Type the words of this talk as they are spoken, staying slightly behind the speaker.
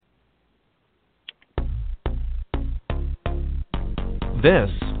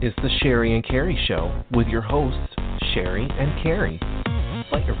This is the Sherri and Carey Show with your hosts, Sherri and Carey.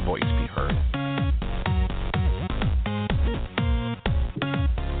 Let your voice be heard.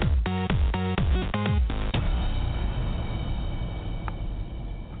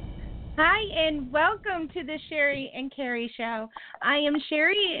 Hi, and welcome to the Sherri and Carey Show. I am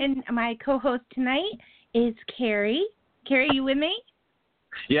Sherri, and my co-host tonight is Carey. Carey, you with me?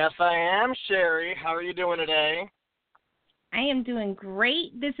 Yes, I am, Sherri. How are you doing today? I am doing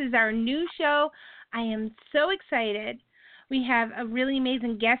great. This is our new show. I am so excited. We have a really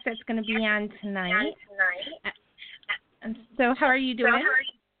amazing guest that's going to be on tonight. So how are you doing?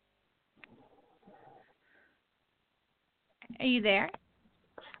 Are you there?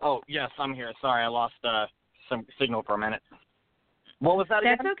 Oh, yes, I'm here. Sorry, I lost some signal for a minute. What was that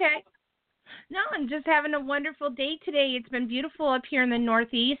again? That's okay. No, I'm just having a wonderful day today. It's been beautiful up here in the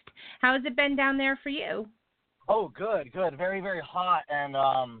Northeast. How has it been down there for you? Oh, good. Very, very hot and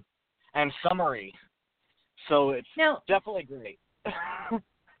summery. So it's definitely great.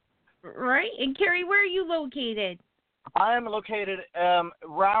 Right. And Carey, where are you located? I am located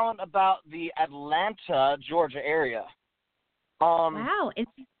round about the Atlanta, Georgia area. Wow.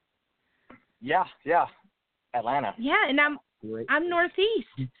 Yeah, Atlanta. Yeah, and I'm Northeast,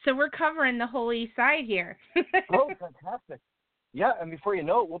 so we're covering the whole East Side here. Oh, fantastic. Yeah, and before you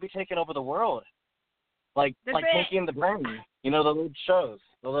know it, we'll be taking over the world. Like Pinky and the Brain, the little shows,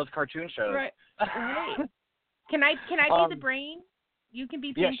 those cartoon shows. Right. Can I be the Brain? You can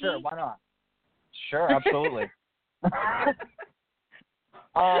be Pinky? Yeah, sure. Why not? Sure, absolutely.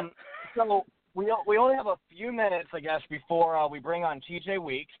 So we only have a few minutes, I guess, before we bring on T.J.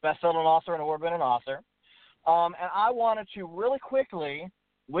 Weeks, best-selling author and award-winning author. And I wanted to really quickly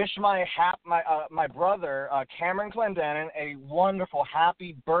wish my brother, Cameron Clendenin, a wonderful,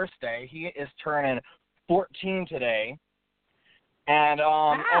 happy birthday. He is turning 14 today. And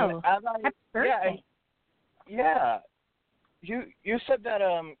wow. and as Happy birthday. Yeah. You said that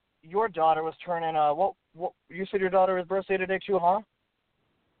your daughter was turning what you said your daughter's birthday today too, huh?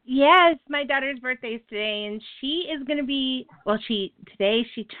 Yes, my daughter's birthday is today, and she is going to be today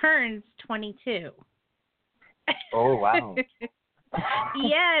she turns 22. Oh, wow.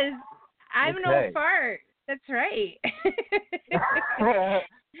 Yes, I'm an old fart. That's right.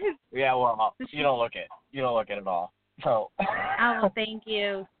 Yeah, well, you don't look it. You don't look it at all. So. Oh, thank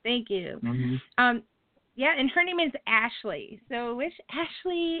you. Mm-hmm. Yeah, and her name is Ashley. So wish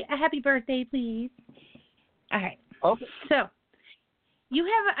Ashley a happy birthday, please. All right. Okay. So you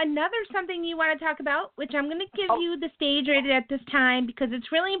have another something you want to talk about, which I'm going to give you the stage right at this time because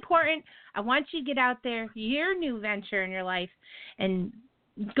it's really important. I want you to get out there, your new venture in your life, and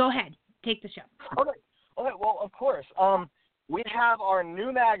go ahead, take the show. Okay. Well, of course. We have our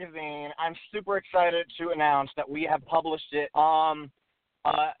new magazine. I'm super excited to announce that we have published it.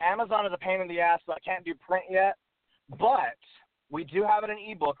 Amazon is a pain in the ass, so I can't do print yet, but we do have it in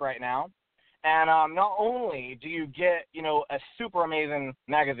ebook right now. And not only do you get, a super amazing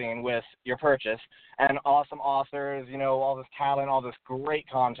magazine with your purchase and awesome authors, all this talent, all this great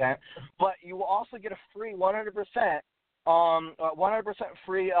content, but you will also get a free 100%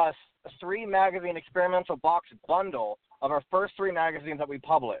 free 3-magazine experimental box bundle of our first 3 magazines that we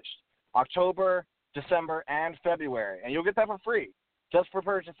published, October, December, and February. And you'll get that for free just for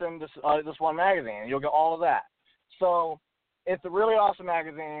purchasing this one magazine. You'll get all of that. So it's a really awesome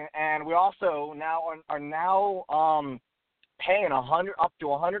magazine, and we also are now paying up to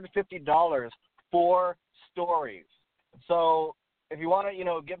 $150 for stories. So if you want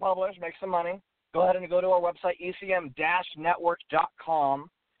to, get published, make some money, go ahead and go to our website, ecm-network.com,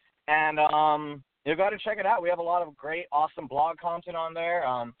 and you got to check it out. We have a lot of great, awesome blog content on there.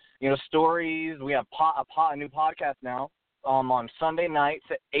 Stories. We have a new podcast now on Sunday nights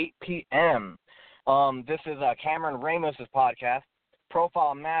at 8 p.m. This is Cameron Ramos's podcast,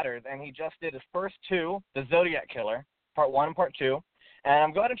 Profile Matters, and he just did his first 2, The Zodiac Killer, Part 1 and Part 2,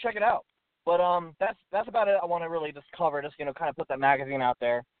 and go ahead and check it out. But that's about it. I want to really just cover, kind of put that magazine out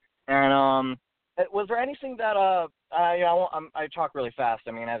there. And was there anything that I talk really fast,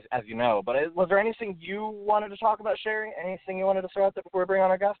 as you know, but was there anything you wanted to talk about, Sherri? Anything you wanted to throw out there before we bring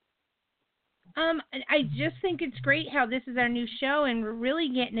on our guest? I just think it's great how this is our new show and we're really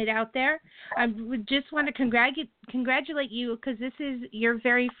getting it out there. I would just want to congratulate you because this is your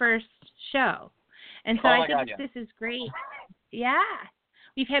very first show. And so I think this is great. Yeah.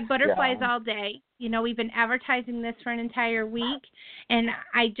 We've had butterflies all day. We've been advertising this for an entire week, and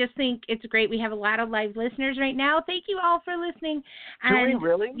I just think it's great. We have a lot of live listeners right now. Thank you all for listening. Do we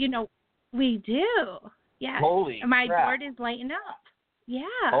really? We do. Yeah. Holy My crap. board is lighting up.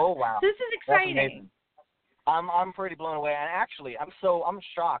 Yeah. Oh, wow. So this is exciting. I'm pretty blown away, and actually, I'm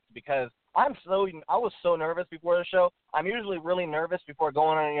shocked because I was so nervous before the show. I'm usually really nervous before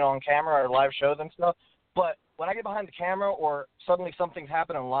going on, on camera or live shows and stuff. But when I get behind the camera or suddenly something's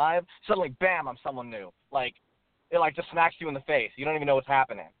happening live, suddenly, bam, I'm someone new. Like, it just smacks you in the face. You don't even know what's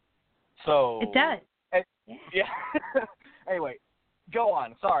happening. So it does. Yeah. Anyway, go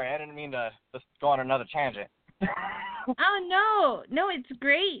on. Sorry, I didn't mean to just go on another tangent. Oh, no, it's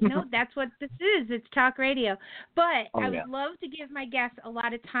great. No, that's what this is. It's talk radio. But I would love to give my guests a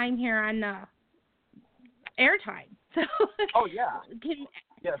lot of time here on airtime. So, oh, yeah.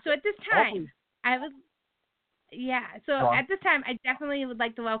 So at this time, at this time, I definitely would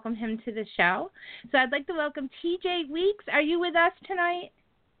like to welcome him to the show. So I'd like to welcome TJ Weeks. Are you with us tonight?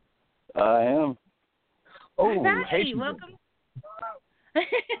 I am. Oh, hey, welcome.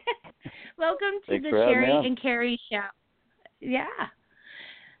 Welcome to the Sherri and Carey show. Yeah.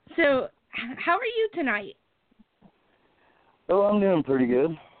 So, how are you tonight? Oh, I'm doing pretty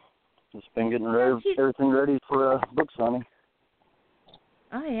good. Just been getting everything ready for a book signing.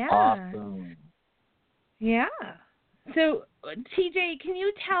 Oh, yeah. Awesome. Yeah. So, TJ, can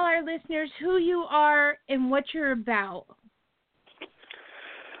you tell our listeners who you are and what you're about?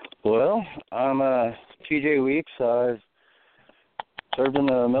 Well, I'm TJ Weeks. I've served in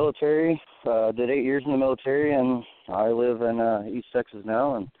the military, did 8 years in the military, and I live in East Texas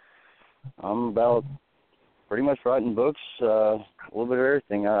now, and I'm about pretty much writing books, a little bit of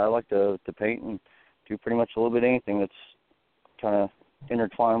everything. I like to paint and do pretty much a little bit of anything that's kind of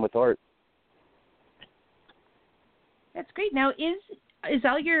intertwined with art. That's great. Now, is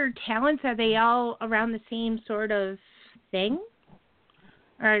all your talents, are they all around the same sort of thing?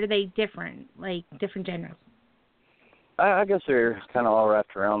 Or are they different, like different genres? I guess they're kind of all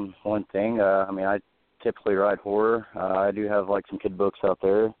wrapped around one thing. I typically write horror. I do have some kid books out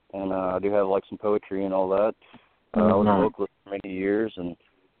there, and I do have some poetry and all that. I was a vocalist for many years, and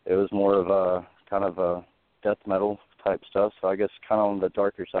it was more of a kind of a death metal type stuff. So I guess kind of on the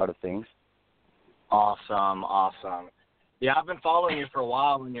darker side of things. Awesome. Yeah, I've been following you for a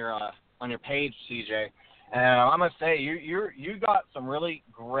while on your page, CJ, and I'm gonna say you got some really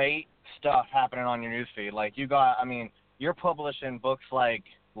great stuff happening on your newsfeed. You're publishing books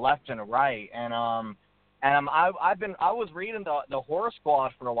left and right, and I was reading the Horror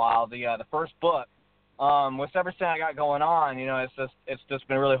Squad for a while, the first book. With everything I got going on, it's just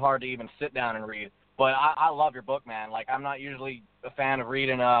been really hard to even sit down and read. But I love your book, man. I'm not usually a fan of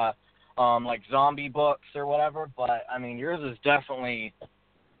reading zombie books or whatever, but yours is definitely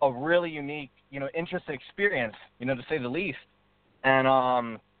a really unique, interesting experience, to say the least. And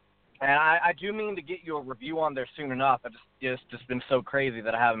I do mean to get you a review on there soon enough. It's just been so crazy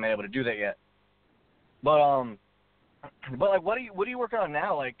that I haven't been able to do that yet. But what are you working on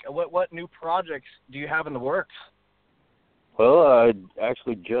now? What new projects do you have in the works? Well, I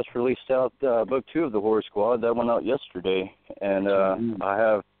actually just released out book 2 of the Horror Squad. That went out yesterday, and I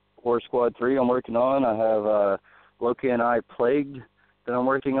have Horror Squad 3 I'm working on. I have Loki and I Plagued that I'm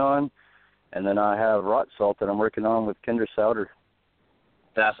working on, and then I have Rot Salt that I'm working on with Kendra Souter.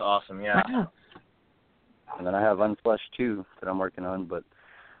 That's awesome, yeah. Wow. And then I have Unfleshed 2 that I'm working on, but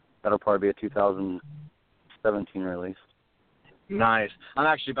that'll probably be a 2017 release. Nice. I'm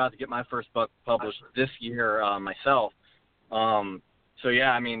actually about to get my first book published this year myself. So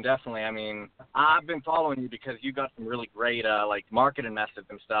yeah, definitely. I've been following you because you got some really great marketing methods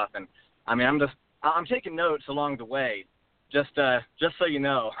and stuff, and I'm taking notes along the way, just so you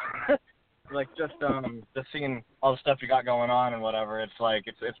know. Just seeing all the stuff you got going on and whatever. It's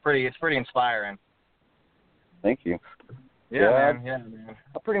pretty inspiring. Thank you. Yeah, man.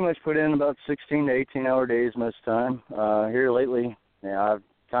 I pretty much put in about 16 to 18-hour days most of the time. Here lately, I've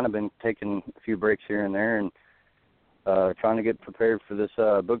kind of been taking a few breaks here and there and trying to get prepared for this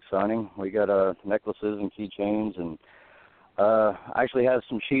book signing. We got necklaces and keychains, and I actually have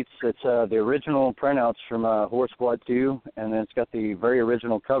some sheets. It's the original printouts from Horror Squad 2, and then it's got the very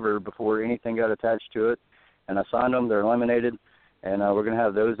original cover before anything got attached to it. And I signed them. They're laminated, and we're going to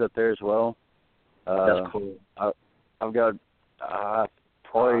have those up there as well. That's cool. I've got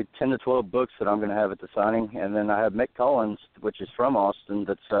probably 10 to 12 books that I'm going to have at the signing, and then I have Mick Collins, which is from Austin,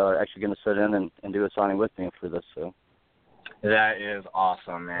 that's actually going to sit in and do a signing with me for this. So that is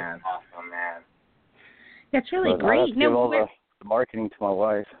awesome, man. That's really great. I have to give all the marketing to my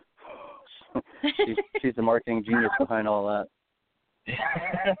wife. she's the marketing genius behind all that.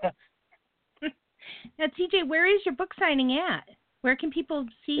 Now, TJ, where is your book signing at? Where can people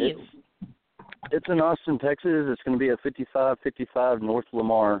see you? It's in Austin, Texas. It's going to be at 5555 North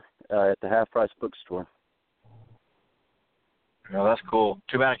Lamar at the Half Price Bookstore. No, that's cool.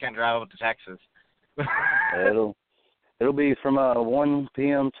 Too bad I can't drive up to Texas. It'll be from 1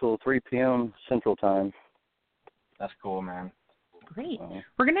 p.m. till 3 p.m. Central Time. That's cool, man. Great.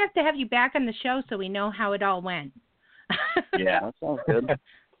 We're going to have you back on the show so we know how it all went. Yeah. That sounds good.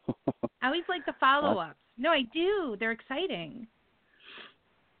 I always like the follow-ups. No, I do. They're exciting.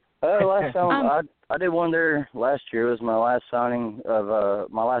 Last time I did one there last year. It was my last signing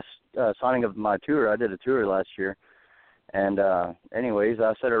of my tour. I did a tour last year. And anyways,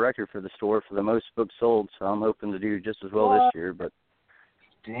 I set a record for the store for the most books sold, so I'm hoping to do just as well this year. But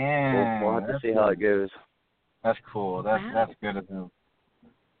damn, we'll have to see how it goes. That's cool. That's good of him.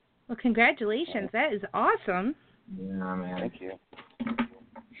 Well, congratulations. That is awesome. Yeah, man. Thank you.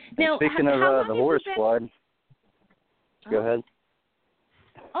 Now, speaking of the Horror Squad, go ahead.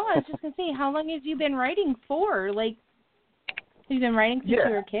 Oh, I was just going to say, how long have you been writing for? Like, have you been writing since you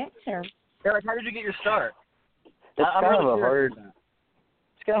were a kid? Or? Yeah, like, how did you get your start? It's kind of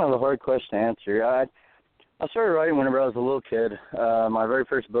a hard question to answer. I started writing whenever I was a little kid. My very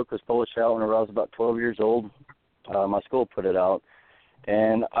first book was published out whenever I was about 12 years old. My school put it out.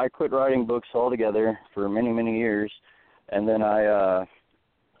 And I quit writing books altogether for many, many years. And then I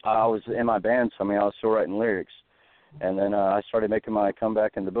was in my band, so I was still writing lyrics. And then I started making my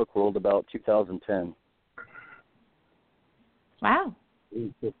comeback in the book world about 2010. Wow.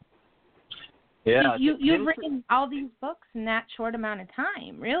 Yeah. You've written all these books in that short amount of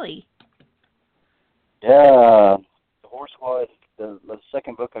time, really. Yeah. The Horror Squad, the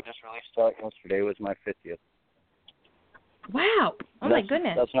second book I just released out yesterday was my 50th. Wow. Oh, my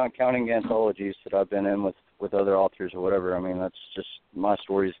goodness. That's not counting anthologies that I've been in with other authors or whatever. That's just my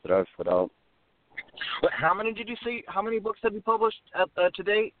stories that I've put out. How many did you say? How many books have you published to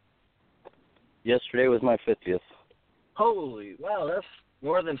date? Yesterday was my 50th. Holy, wow,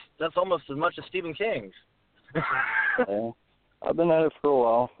 that's almost as much as Stephen King's. Yeah, I've been at it for a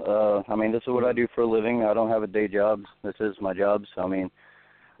while. This is what I do for a living. I don't have a day job. This is my job. So,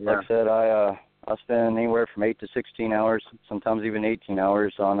 like I said, I spend anywhere from 8 to 16 hours, sometimes even 18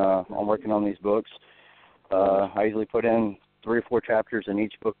 hours on working on these books. I usually put in 3 or 4 chapters in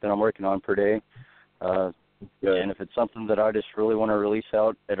each book that I'm working on per day. And if it's something that I just really want to release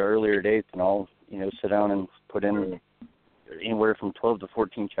out at an earlier date, then I'll, sit down and put in anywhere from 12 to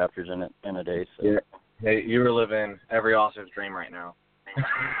 14 chapters in a day. So. Yeah. Hey, you were living every author's dream right now.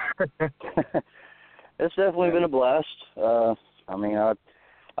 It's definitely been a blast. I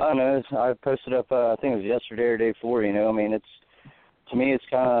don't know. I posted up, I think it was yesterday or day before, it's, to me, it's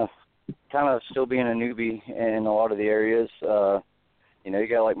kind of still being a newbie in a lot of the areas. You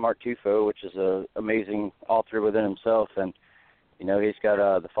got like Mark Tufo, which is an amazing author within himself, and he's got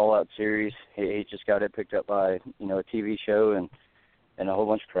the Fallout series. He just got it picked up by a TV show and a whole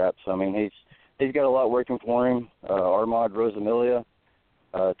bunch of crap. So he's got a lot working for him. Armand Rosamilia,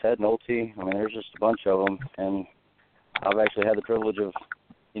 Ted Nolte. There's just a bunch of them, and I've actually had the privilege of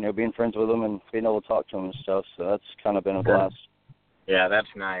being friends with them and being able to talk to them and stuff. So that's kind of been a blast. Yeah, that's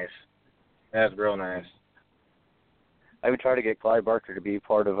nice. That's real nice. I would try to get Clyde Barker to be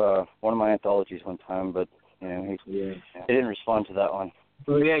part of one of my anthologies one time, but he didn't respond to that one.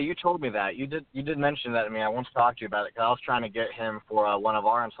 Well, yeah, you told me that. You did mention that to me. I once talked to you about it because I was trying to get him for one of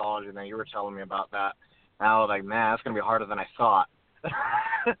our anthologies, and then you were telling me about that. And I was like, man, that's going to be harder than I thought.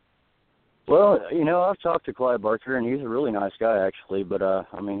 Well, I've talked to Clyde Barker, and he's a really nice guy, actually, but,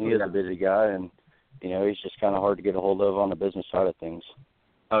 he is a busy guy, and, he's just kind of hard to get a hold of on the business side of things.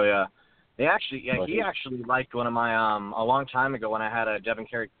 Oh, yeah. He actually liked one of my a long time ago when I had a Devin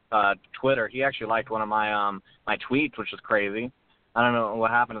Carey Twitter. He actually liked one of my my tweets, which was crazy. I don't know what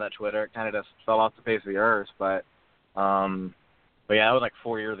happened to that Twitter. It kind of just fell off the face of the earth, but yeah, that was like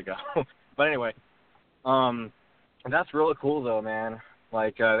 4 years ago. But anyway, that's really cool though, man.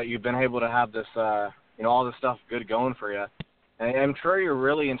 Like that you've been able to have this all this stuff good going for you. And I'm sure you're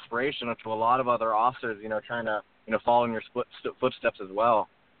really inspirational to a lot of other officers, trying to follow in your footsteps as well.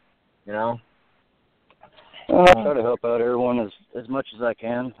 I try to help out everyone as much as I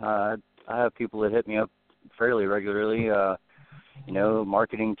can. I have people that hit me up fairly regularly,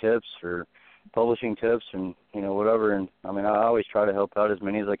 marketing tips or publishing tips and, whatever. And, I always try to help out as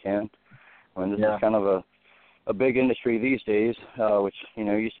many as I can. This is kind of a big industry these days, which,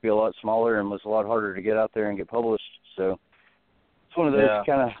 used to be a lot smaller and was a lot harder to get out there and get published. So it's one of those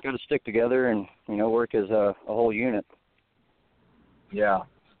kind of got to stick together and, work as a whole unit. Yeah.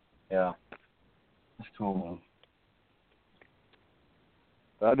 Yeah, that's cool.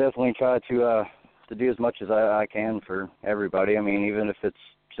 I definitely try to do as much as I can for everybody. Even if it's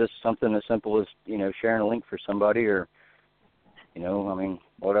just something as simple as sharing a link for somebody or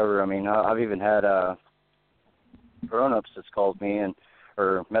whatever. I've even had grown-ups that's called me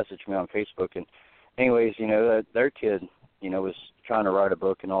or messaged me on Facebook, and anyways, that their kid, was trying to write a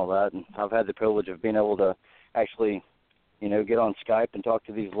book and all that, and I've had the privilege of being able to actually, get on Skype and talk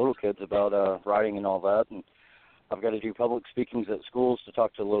to these little kids about writing and all that, and I've got to do public speakings at schools to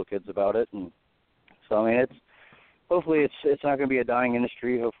talk to the little kids about it, and so I mean, hopefully it's not going to be a dying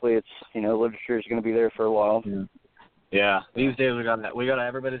industry. Hopefully it's literature is going to be there for a while. Yeah. These days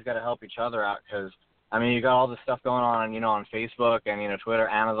everybody's got to help each other out, because I mean, you got all this stuff going on, on Facebook and Twitter,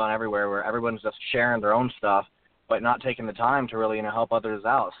 Amazon, everywhere, where everyone's just sharing their own stuff, but not taking the time to really help others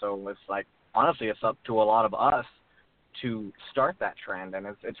out. So it's like, honestly, it's up to a lot of us to start that trend, and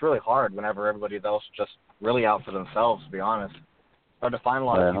it's really hard whenever everybody else just really out for themselves. To be honest, it's hard to find a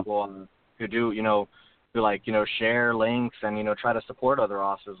lot of people who do who share links and try to support other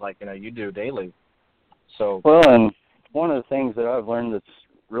authors like you do daily. So well, and one of the things that I've learned that's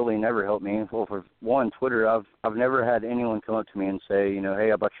really never helped me, well, for one, Twitter, I've never had anyone come up to me and say,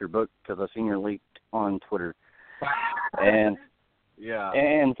 hey, I bought your book because I've seen your leak on Twitter. And yeah,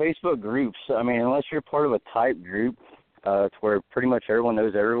 and Facebook groups, I mean, unless you're part of a type group to where pretty much everyone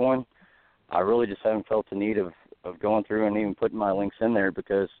knows everyone, I really just haven't felt the need of going through and even putting my links in there,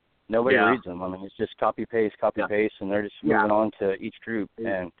 because nobody reads them. I mean, it's just copy paste, and they're just moving on to each group.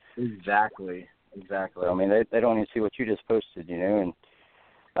 And exactly. I mean, they don't even see what you just posted, and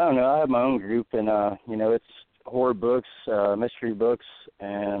I don't know. I have my own group, and it's horror books, mystery books,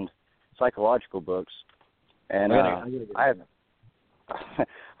 and psychological books. And I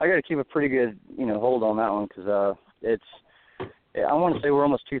got to keep a pretty good hold on that one, because I want to say we're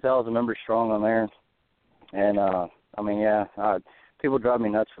almost 2,000 members strong on there. And I mean, people drive me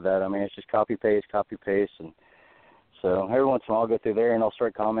nuts for that. I mean, it's just copy paste, and so every once in a while I'll go through there and I'll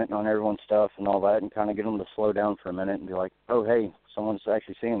start commenting on everyone's stuff and all that, and kind of get them to slow down for a minute and be like, oh, hey, someone's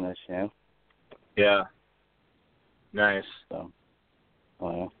actually seeing this, Yeah. Nice. So,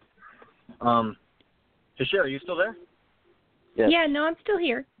 well, hey, Sherri, are you still there? Yes. Yeah, no, I'm still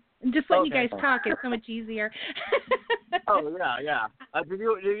here. Just letting you guys talk is so much easier. Oh, yeah. Do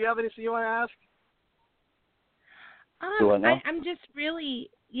you have anything you want to ask? I'm just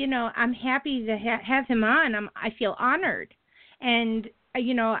really, I'm happy to have him on. I feel honored. And,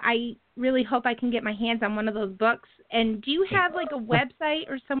 I really hope I can get my hands on one of those books. And do you have, like, a website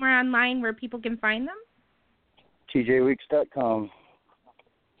or somewhere online where people can find them? tjweeks.com.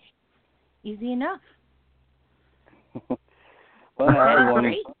 Easy enough. Well, I had one.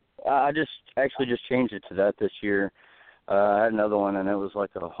 Great. I just changed it to that this year. I had another one, and it was like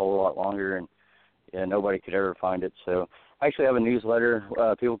a whole lot longer, and nobody could ever find it. So I actually have a newsletter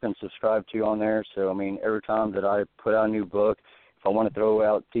people can subscribe to on there. So, I mean, every time that I put out a new book, if I want to throw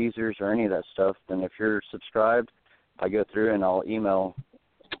out teasers or any of that stuff, then if you're subscribed, I go through and I'll email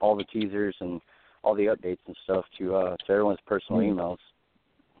all the teasers and all the updates and stuff to everyone's personal emails.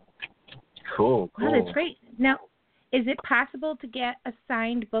 Cool. Oh, that's great. Now, is it possible to get a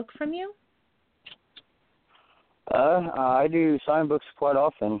signed book from you? I do sign books quite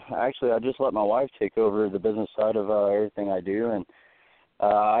often. Actually, I just let my wife take over the business side of everything I do, and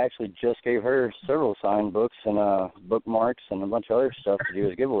I actually just gave her several signed books and bookmarks and a bunch of other stuff to do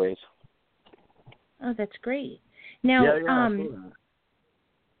as giveaways. Oh, that's great. Now, we were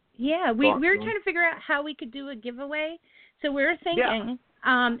trying to figure out how we could do a giveaway. So we were thinking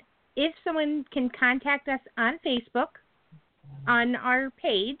if someone can contact us on Facebook on our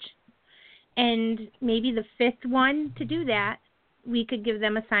page, and maybe the fifth one to do that, we could give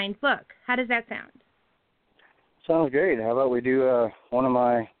them a signed book. How does that sound? Sounds great. How about we do one of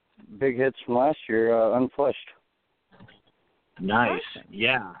my big hits from last year, Unflushed? Nice. Awesome.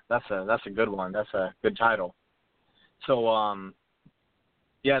 Yeah, that's a good one. That's a good title. So,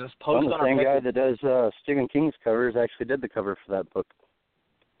 just post on our page. The same guy that does Stephen King's covers actually did the cover for that book.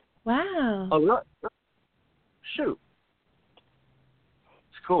 Wow. Oh, really? Shoot.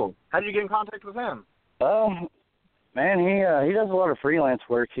 It's cool. How did you get in contact with him? Man, he does a lot of freelance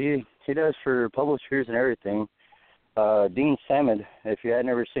work. He does for publishers and everything. Dean Samad, if you had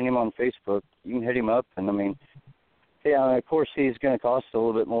never seen him on Facebook, you can hit him up. And, I mean, of course he's going to cost a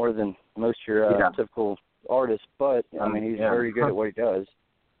little bit more than most of your typical artists, but, I mean, he's very good at what he does.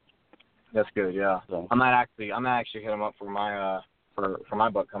 That's good, yeah. So. I might actually hit him up for my for my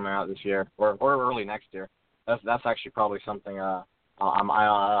book coming out this year or early next year. That's actually probably something I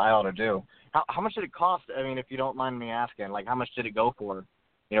ought to do. How much did it cost? I mean, if you don't mind me asking, like how much did it go for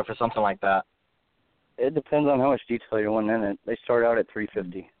something like that? It depends on how much detail you want in it. They start out at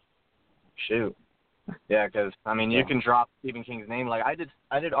 $350. Shoot. Yeah, because I mean, you can drop Stephen King's name. Like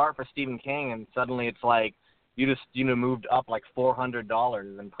I did art for Stephen King, and suddenly it's like you just moved up like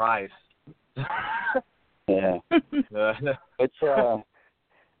 $400 in price. Yeah. It's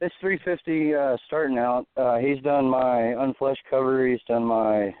It's $350 starting out. He's done my Unfleshed cover. He's done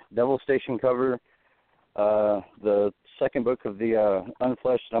my Devil Station cover. The second book of the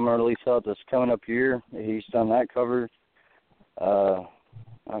Unfleshed that I'm going to release out this coming up year, he's done that cover. Oh,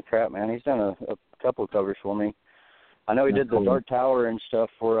 crap, man. He's done a couple of covers for me. I know he did the Dark Tower and stuff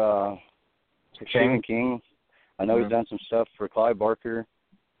for Stephen King. I know he's done some stuff for Clive Barker.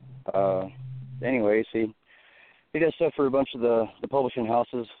 Anyways, he does stuff for a bunch of the publishing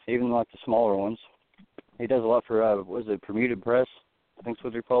houses, even like the smaller ones. He does a lot for, what is it, Bermuda Press, I think is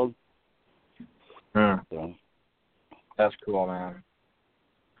what they're called. So. That's cool, man.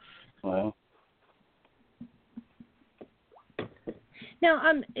 Well. Now,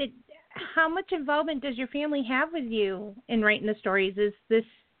 how much involvement does your family have with you in writing the stories? Is this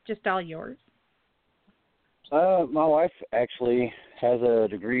just all yours? My wife actually has a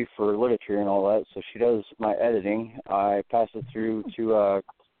degree for literature and all that, so she does my editing. I pass it through to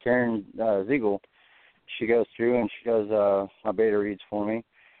Karen Ziegel. She goes through and she does my beta reads for me.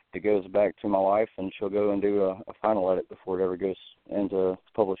 It goes back to my wife, and she'll go and do a final edit before it ever goes into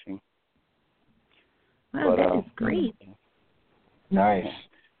publishing. Wow, that is great. Nice.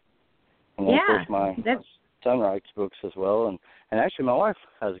 And then, of course, my son writes books as well. And actually, my wife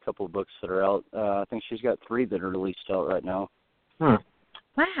has a couple of books that are out. I think she's got 3 that are released out right now. Wow.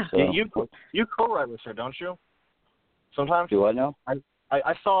 So, you co-write with her, don't you? Sometimes. Do I know?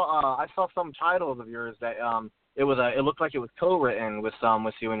 I saw some titles of yours that it looked like it was co-written with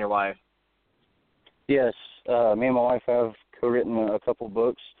you and your wife. Yes, me and my wife have co-written a couple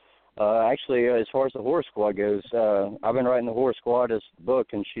books. Actually, as far as the Horror Squad goes, I've been writing the Horror Squad as the book,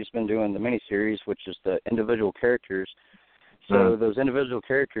 and she's been doing the miniseries, which is the individual characters. So those individual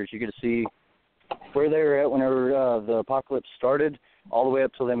characters, you get to see where they were at whenever the apocalypse started, all the way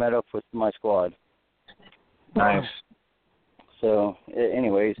up till they met up with my squad. Nice. So,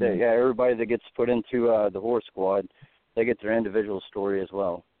 anyways, everybody that gets put into the Horror Squad, they get their individual story as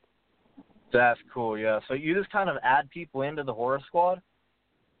well. That's cool, yeah. So you just kind of add people into the Horror Squad?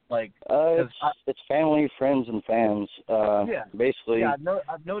 Like, it's family, friends, and fans. Basically. Yeah,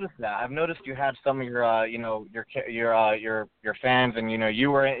 I've noticed that. I've noticed you had some of your, your fans, and you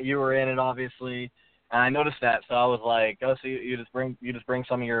were in it obviously, and I noticed that. So I was like, so you just bring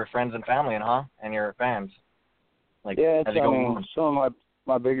some of your friends and family in, huh? And your fans. Like, yeah, some of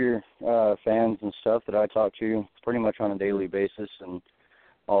my bigger fans and stuff that I talk to pretty much on a daily basis and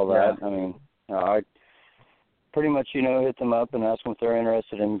all that. Yeah. I mean, I pretty much, hit them up and ask them if they're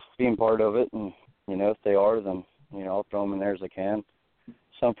interested in being part of it. And, if they are, then, I'll throw them in there as I can.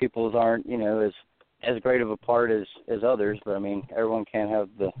 Some people's aren't, as great of a part as others, but, I mean, everyone can't have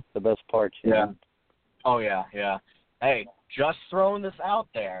the best parts. Yeah. Oh, yeah, yeah. Hey, just throwing this out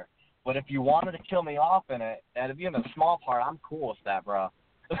there, but if you wanted to kill me off in it, and if you have a small part, I'm cool with that, bro.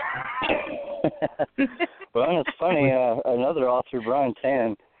 Well, it's funny, another author, Brian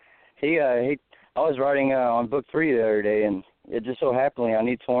Tan, I was writing on book 3 the other day, and it just so happened I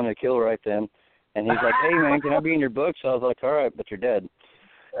need someone to kill right then. And he's like, hey, man, can I be in your book? So I was like, all right, but you're dead.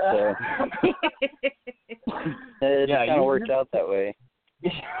 So it just kind of worked out that way.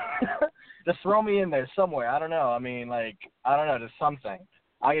 Just throw me in there somewhere. I don't know. I mean, just something.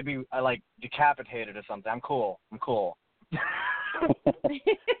 I could be, decapitated or something. I'm cool.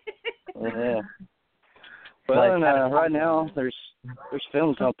 Yeah. Well, right now there's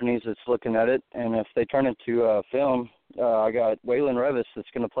film companies that's looking at it, and if they turn it to film, I got Waylon Revis that's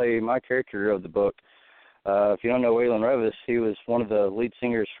going to play my character of the book. If you don't know Waylon Revis, he was one of the lead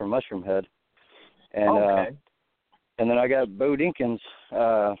singers from Mushroom Head. And and then I got Bo Dinkins.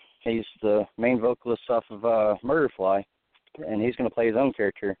 He's the main vocalist off of Murderfly, and he's going to play his own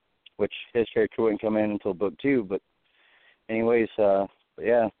character, which his character wouldn't come in until book 2. But anyways,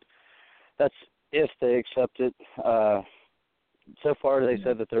 yeah, that's if they accept it. So far, they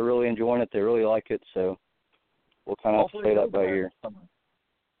said that they're really enjoying it. They really like it, so we'll kind of play that by ear.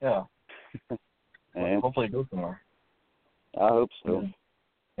 Yeah. And hopefully it goes somewhere. I hope so.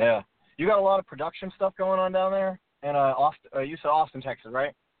 Yeah. You got a lot of production stuff going on down there in Austin. You said Austin, Texas,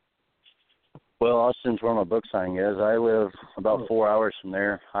 right? Well, Austin's where my book signing is. I live about 4 hours from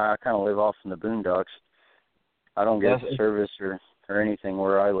there. I kind of live off in the boondocks. I don't get service or anything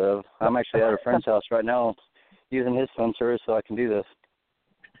where I live. I'm actually at a friend's house right now using his phone service so I can do this.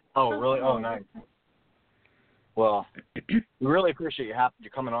 Oh, really? Oh, nice. Well, we really appreciate you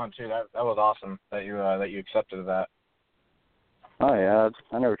coming on, too. That was awesome that you accepted that. Oh, yeah.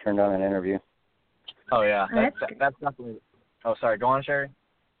 I never turned down an interview. Oh, yeah. That's definitely... Oh, sorry. Go on, Sherri.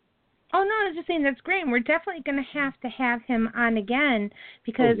 Oh, no, I was just saying that's great. And we're definitely going to have him on again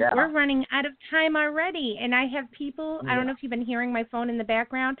because we're running out of time already. And I have people, I don't know if you've been hearing my phone in the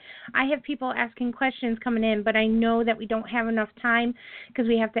background. I have people asking questions coming in, but I know that we don't have enough time because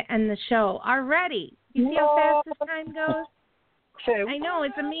we have to end the show already. You see how fast this time goes? I know,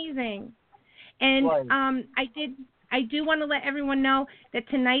 it's amazing. And I do want to let everyone know that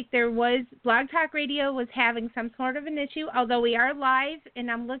tonight Blog Talk Radio was having some sort of an issue, although we are live,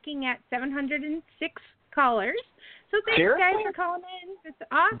 and I'm looking at 706 callers. So thanks, guys, for calling in. It's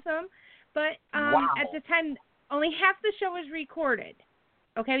awesome. But at the time, only half the show was recorded.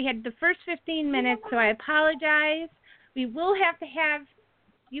 Okay, we had the first 15 minutes, so I apologize. We will have to have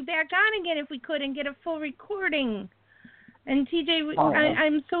you back on again if we could and get a full recording. And TJ,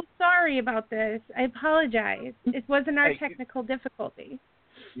 I'm so sorry about this. I apologize. It wasn't our technical difficulty.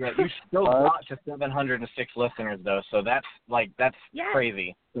 Yeah, you still got to 706 listeners though, so that's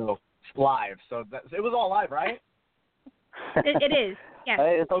crazy. So it's live. So it was all live, right? It is. Yeah.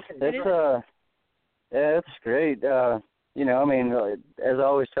 It's great. I mean, as I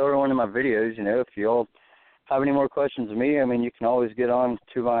always tell everyone in my videos, if you all have any more questions of me, I mean, you can always get on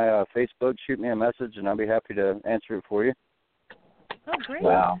to my Facebook, shoot me a message, and I'll be happy to answer it for you. Oh, great.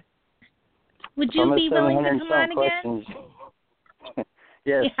 Wow. Would you be willing to come on again?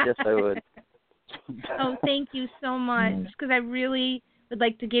 Yes, yes, I would. Oh, thank you so much, because I really would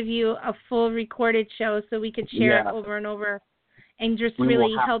like to give you a full recorded show so we could share it over and over and just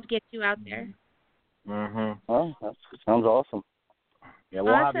really help get you out there. Mm-hmm. Well, that sounds awesome. Yeah,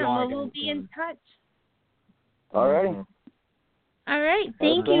 we'll have you on again. We'll be in touch. All righty. All right.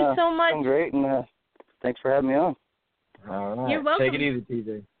 Thank you so much. It's been great, and thanks for having me on. All right. You're welcome. Take it easy,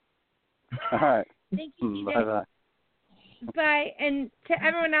 TJ. All right. Thank you, TJ. Bye-bye. Bye. And to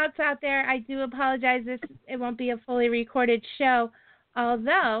everyone else out there, I do apologize. It won't be a fully recorded show.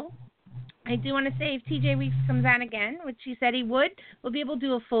 Although, I do want to say if TJ Weeks comes on again, which he said he would, we'll be able to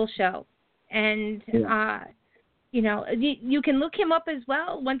do a full show. And, you can look him up as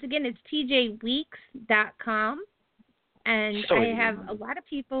well. Once again, it's tjweeks.com. And I have a lot of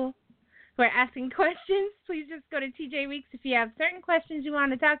people who are asking questions. Please just go to TJ Weeks if you have certain questions you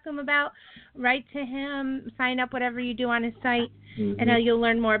want to talk to him about. Write to him, sign up, whatever you do on his site, and you'll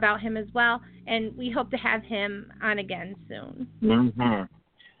learn more about him as well. And we hope to have him on again soon. Mm-hmm.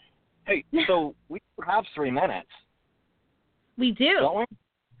 Hey, so we have 3 minutes. We do. Don't we?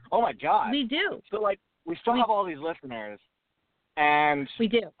 Oh, my God. We do. So, we still have all these listeners, and we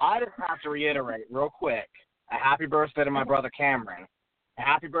do. I just have to reiterate real quick, a happy birthday to my brother Cameron. A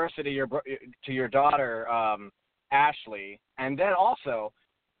happy birthday to your daughter, Ashley. And then also,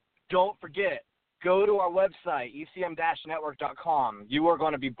 don't forget, go to our website, ecm-network.com. You are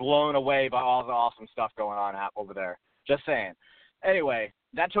going to be blown away by all the awesome stuff going on over there. Just saying. Anyway,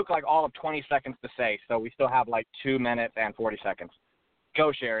 that took all of 20 seconds to say, so we still have 2 minutes and 40 seconds.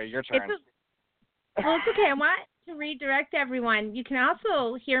 Go, Sherri, your turn. It's okay. I want to redirect everyone. You can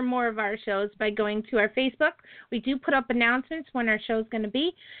also hear more of our shows by going to our Facebook. We do put up announcements when our show's going to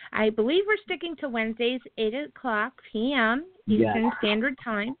be. I believe we're sticking to Wednesdays, 8 o'clock p.m. Eastern Standard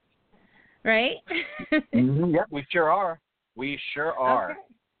Time. Right? Yep, we sure are. We sure are. Okay.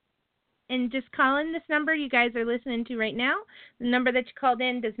 And just call in this number you guys are listening to right now. The number that you called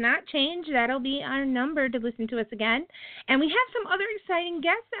in does not change. That'll be our number to listen to us again. And we have some other exciting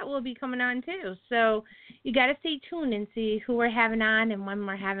guests that will be coming on, too. So you got to stay tuned and see who we're having on and when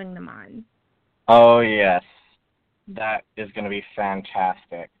we're having them on. Oh, yes. That is going to be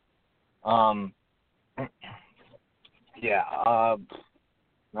fantastic. Actually,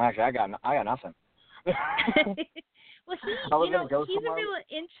 I got nothing. Well, he's a real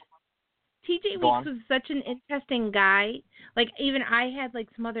TJ Weeks was such an interesting guy. Even I had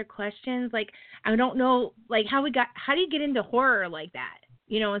some other questions. I don't know how do you get into horror like that?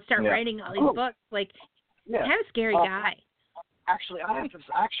 And start writing all these books. Kind of scary guy. Actually, I have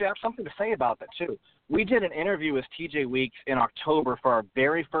something to say about that too. We did an interview with TJ Weeks in October for our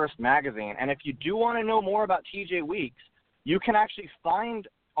very first magazine, and if you do want to know more about TJ Weeks, you can actually find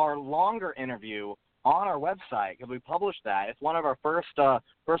our longer interview on our website because we published that. It's one of our first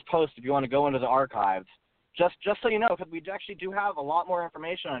posts if you want to go into the archives. Just so you know, because we actually do have a lot more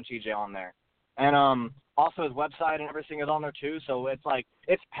information on TJ on there. And also his website and everything is on there too, so it's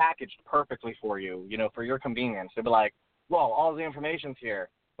it's packaged perfectly for you, for your convenience. It'd be whoa, all the information's here.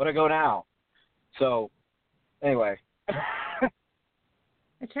 Where do I go now? So, anyway.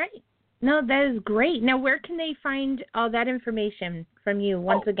 That's right. No, that is great. Now, where can they find all that information from you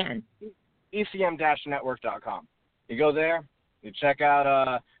once again? ecm-network.com. You go there, you check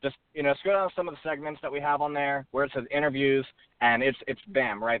out, scroll down some of the segments that we have on there where it says interviews, and it's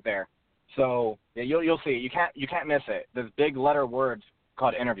bam, right there. So yeah, you'll see. You can't miss it. There's big letter words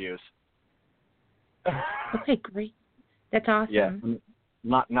called interviews. Okay, great. That's awesome. Yeah,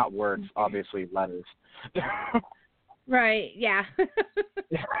 not words, obviously letters. Right. Yeah.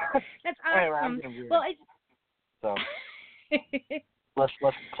 That's awesome. Anyway, well, so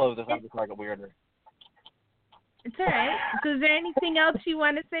let's close this out before I get weirder. It's all right. So, is there anything else you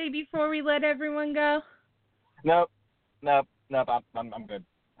want to say before we let everyone go? Nope. I'm good.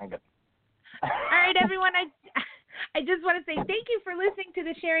 I'm good. All right, everyone. I just want to say thank you for listening to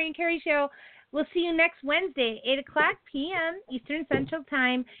the Sherri and Carey Show. We'll see you next Wednesday, 8:00 p.m. Eastern Central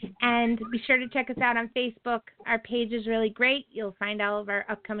Time. And be sure to check us out on Facebook. Our page is really great. You'll find all of our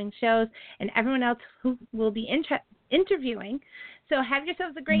upcoming shows and everyone else who will be interviewing. So have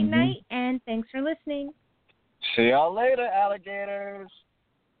yourselves a great night, and thanks for listening. See y'all later, alligators.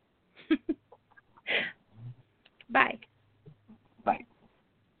 Bye.